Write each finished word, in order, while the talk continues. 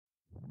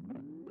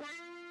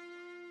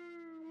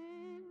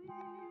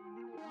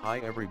Hi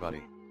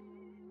everybody.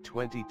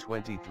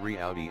 2023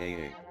 Audi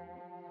A8.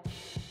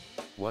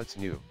 What's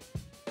new?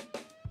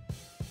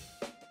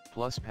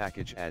 Plus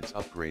package adds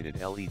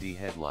upgraded LED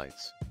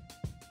headlights.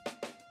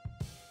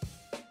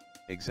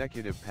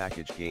 Executive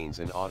package gains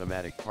an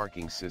automatic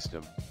parking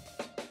system.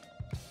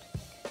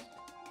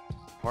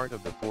 Part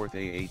of the fourth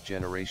A8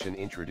 generation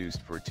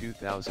introduced for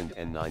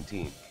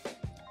 2019.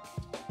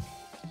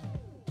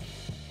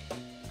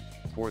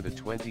 For the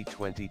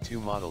 2022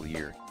 model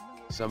year,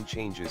 some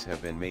changes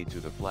have been made to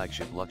the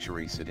flagship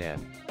luxury sedan,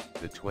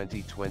 the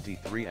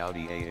 2023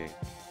 Audi A8.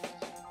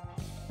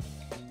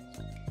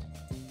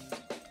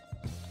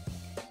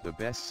 The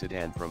best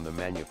sedan from the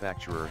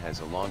manufacturer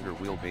has a longer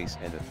wheelbase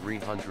and a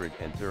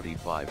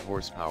 335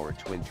 horsepower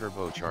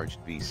twin-turbocharged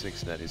V6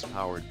 that is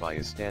powered by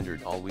a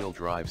standard all-wheel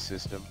drive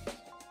system.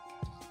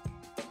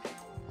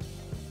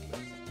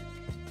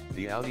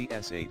 The Audi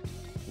S8,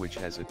 which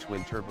has a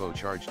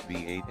twin-turbocharged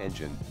V8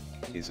 engine,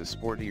 is a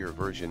sportier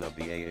version of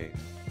the A8.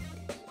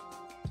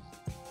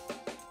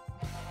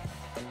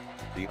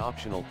 The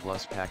optional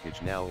Plus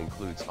package now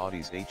includes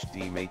Audi's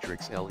HD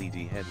Matrix LED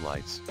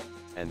headlights,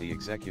 and the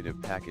Executive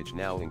package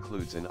now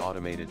includes an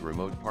automated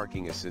remote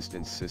parking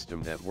assistance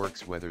system that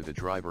works whether the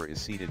driver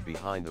is seated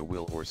behind the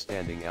wheel or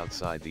standing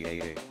outside the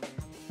A8.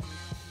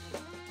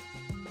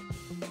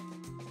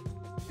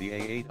 The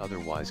A8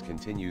 otherwise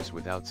continues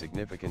without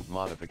significant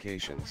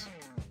modifications.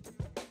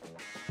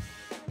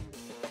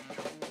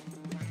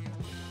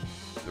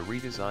 The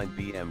redesigned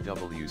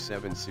BMW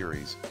 7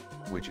 Series,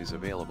 which is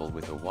available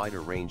with a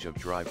wider range of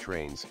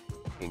drivetrains,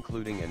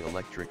 including an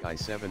electric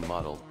i7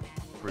 model,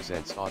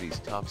 presents Audi's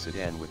top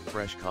sedan with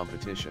fresh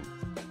competition.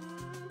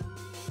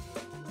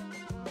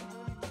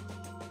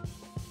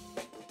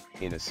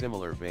 In a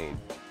similar vein,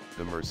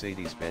 the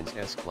Mercedes-Benz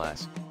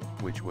S-Class,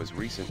 which was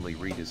recently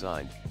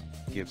redesigned,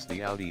 gives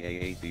the Audi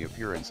A8 the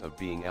appearance of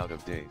being out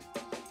of date.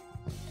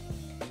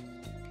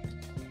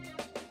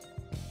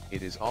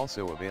 It is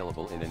also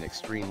available in an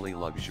extremely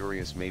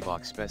luxurious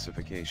Maybach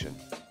specification.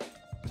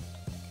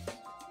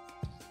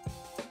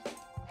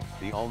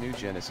 The all-new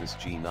Genesis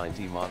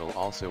G90 model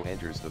also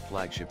enters the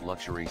flagship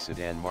luxury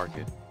sedan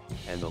market,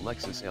 and the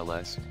Lexus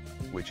LS,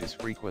 which is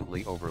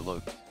frequently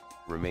overlooked,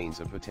 remains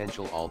a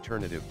potential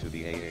alternative to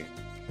the A8.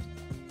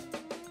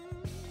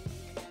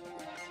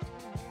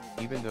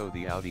 Even though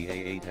the Audi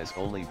A8 has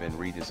only been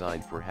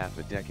redesigned for half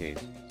a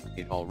decade,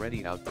 it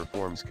already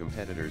outperforms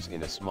competitors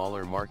in a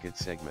smaller market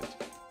segment.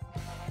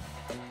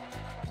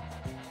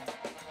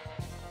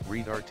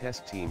 Read our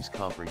test team's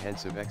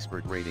comprehensive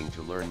expert rating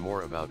to learn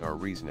more about our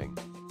reasoning.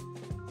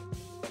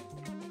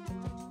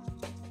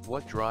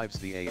 What drives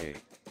the A8?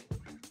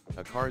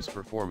 A car's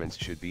performance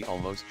should be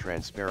almost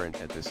transparent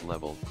at this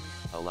level,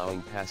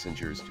 allowing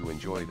passengers to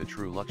enjoy the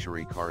true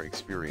luxury car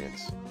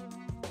experience.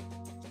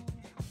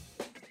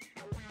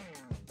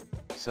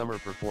 Summer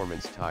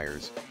performance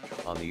tires,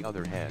 on the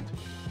other hand,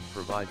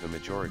 provide the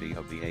majority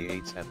of the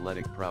A8's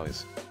athletic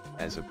prowess,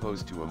 as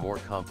opposed to a more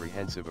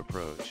comprehensive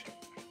approach.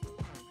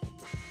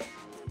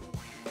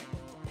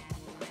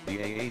 The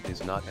A8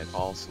 is not at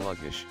all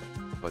sluggish,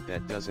 but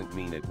that doesn't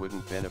mean it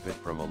wouldn't benefit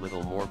from a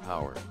little more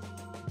power.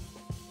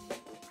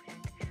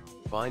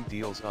 Find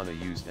deals on a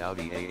used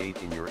Audi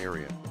A8 in your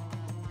area.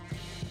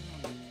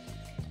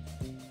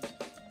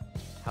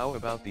 How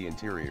about the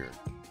interior?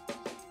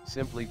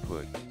 Simply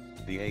put,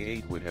 the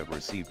A8 would have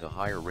received a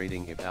higher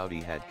rating if Audi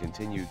had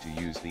continued to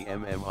use the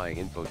MMI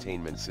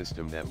infotainment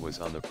system that was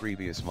on the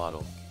previous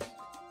model.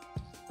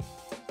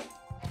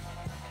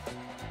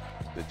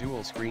 The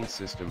dual-screen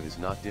system is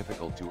not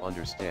difficult to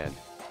understand,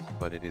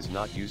 but it is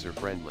not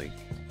user-friendly,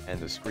 and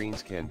the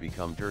screens can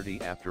become dirty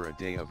after a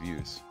day of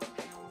use.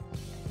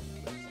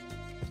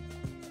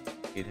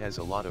 It has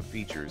a lot of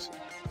features,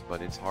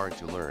 but it's hard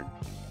to learn.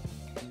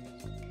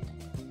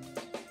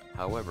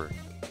 However,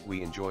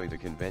 we enjoy the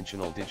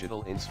conventional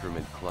digital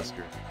instrument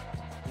cluster.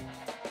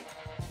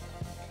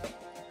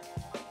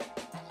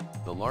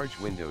 The large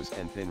windows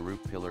and thin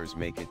roof pillars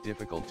make it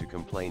difficult to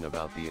complain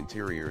about the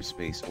interior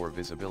space or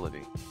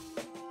visibility.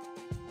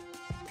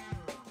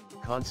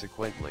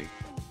 Consequently,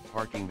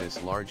 parking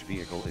this large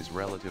vehicle is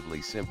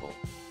relatively simple.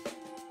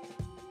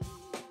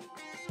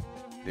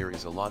 There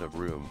is a lot of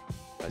room,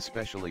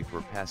 especially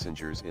for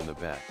passengers in the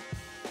back.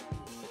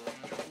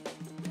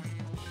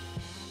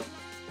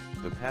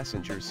 The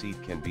passenger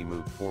seat can be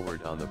moved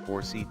forward on the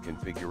 4-seat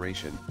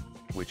configuration,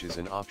 which is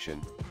an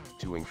option,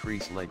 to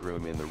increase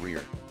legroom in the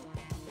rear.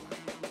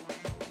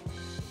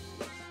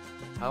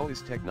 How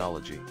is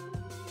technology?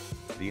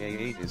 The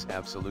A8 is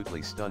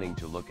absolutely stunning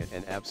to look at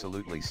and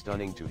absolutely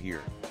stunning to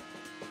hear.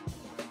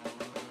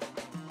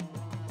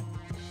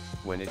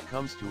 When it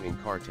comes to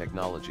in-car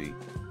technology,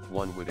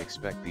 one would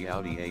expect the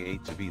Audi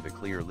A8 to be the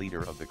clear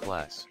leader of the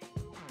class.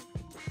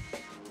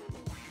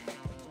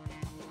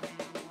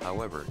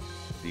 However,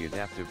 the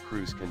adaptive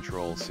cruise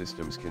control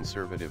system's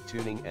conservative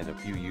tuning and a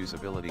few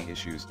usability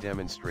issues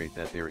demonstrate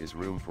that there is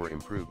room for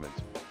improvement.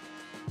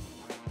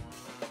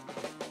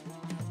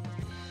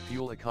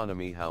 Fuel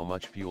economy: how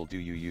much fuel do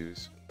you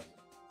use?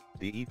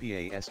 The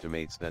EPA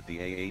estimates that the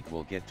A8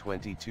 will get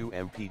 22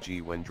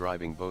 mpg when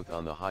driving both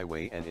on the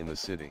highway and in the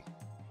city.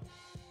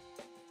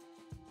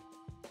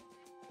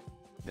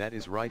 That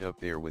is right up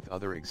there with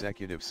other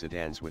executive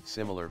sedans with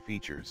similar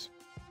features.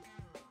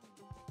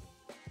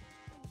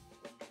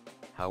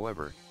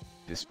 However,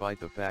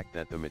 despite the fact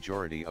that the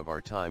majority of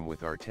our time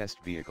with our test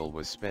vehicle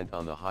was spent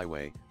on the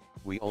highway,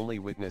 we only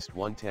witnessed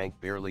one tank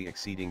barely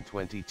exceeding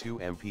 22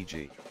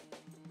 mpg.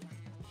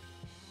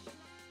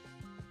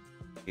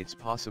 It's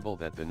possible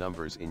that the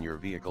numbers in your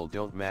vehicle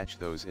don't match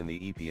those in the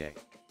EPA.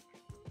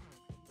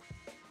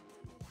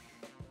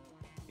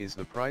 Is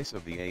the price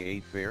of the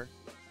A8 fair?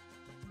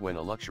 When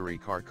a luxury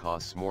car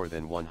costs more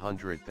than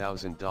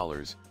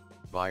 $100,000,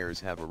 buyers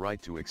have a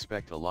right to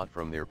expect a lot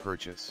from their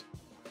purchase.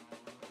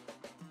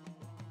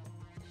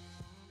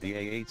 The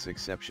A8's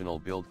exceptional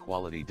build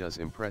quality does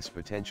impress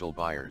potential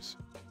buyers.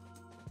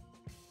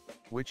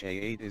 Which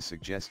A8 is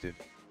suggested?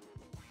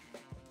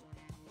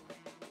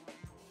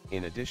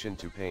 In addition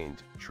to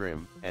paint,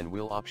 trim, and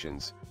wheel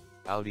options,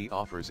 Audi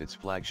offers its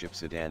flagship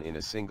sedan in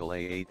a single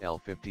A8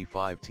 L55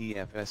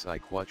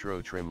 TFSI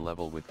Quattro trim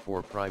level with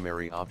 4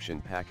 primary option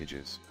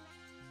packages.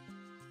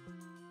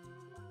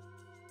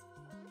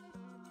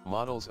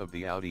 Models of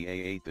the Audi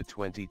A8. The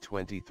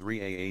 2023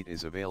 A8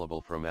 is available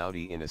from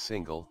Audi in a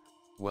single,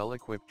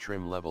 well-equipped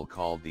trim level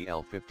called the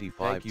L55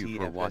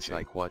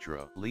 TFSI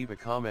Quattro. Leave a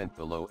comment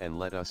below and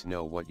let us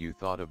know what you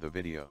thought of the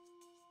video.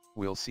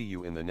 We'll see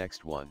you in the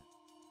next one.